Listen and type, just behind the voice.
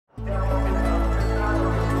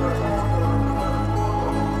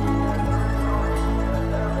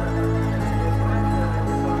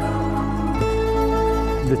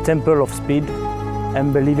temple of speed,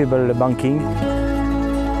 unbelievable banking.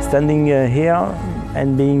 Standing here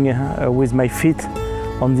and being with my feet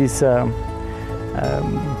on this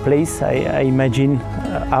place, I imagine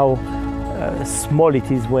how small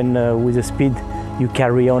it is when with the speed you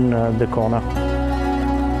carry on the corner.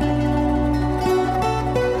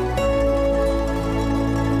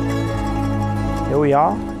 Here we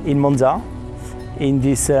are in Monza, in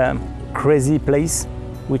this crazy place,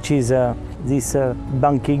 which is this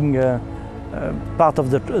banking part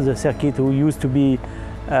of the circuit who used to be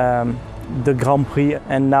the Grand Prix,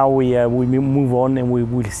 and now we move on and we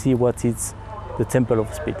will see what is the Temple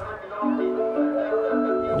of Speed.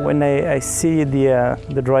 When I see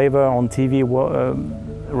the driver on TV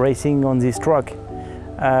racing on this track,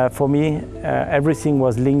 for me everything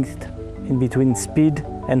was linked in between speed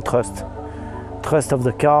and trust. Trust of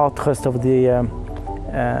the car, trust of the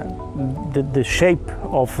shape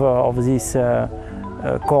of these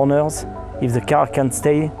corners, if the car can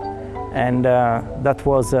stay. And that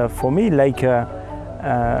was for me like an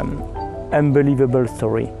unbelievable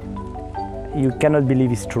story. You cannot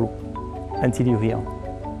believe it's true until you hear.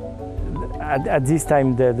 At this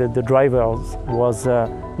time the drivers was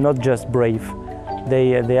not just brave.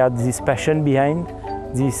 They had this passion behind,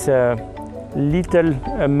 this little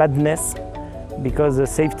madness, because the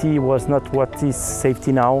safety was not what is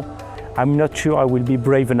safety now. I'm not sure I will be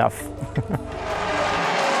brave enough.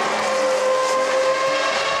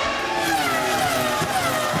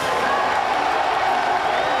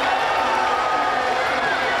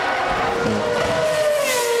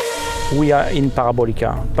 We are in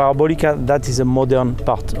Parabolica. Parabolica, that is a modern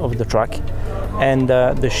part of the track. And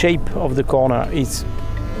the shape of the corner is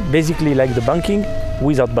basically like the banking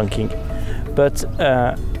without banking. But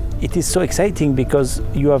it is so exciting because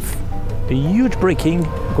you have a huge braking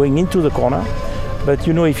going into the corner. But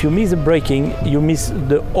you know, if you miss the braking, you miss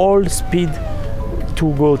the whole speed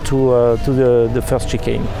to go to the first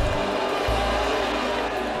chicane.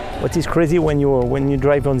 What is crazy when you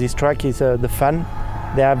drive on this track is the fan.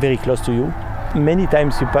 They are very close to you. Many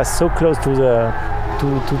times you pass so close to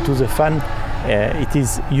the fan. It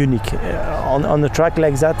is unique on a track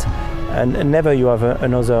like that, and never you have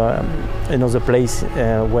another place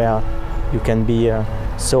where you can be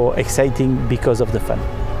so exciting because of the fan.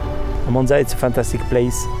 Monza, it's a fantastic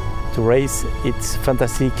place to race. It's a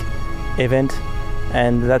fantastic event,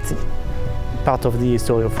 and that's part of the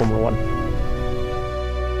story of Formula 1.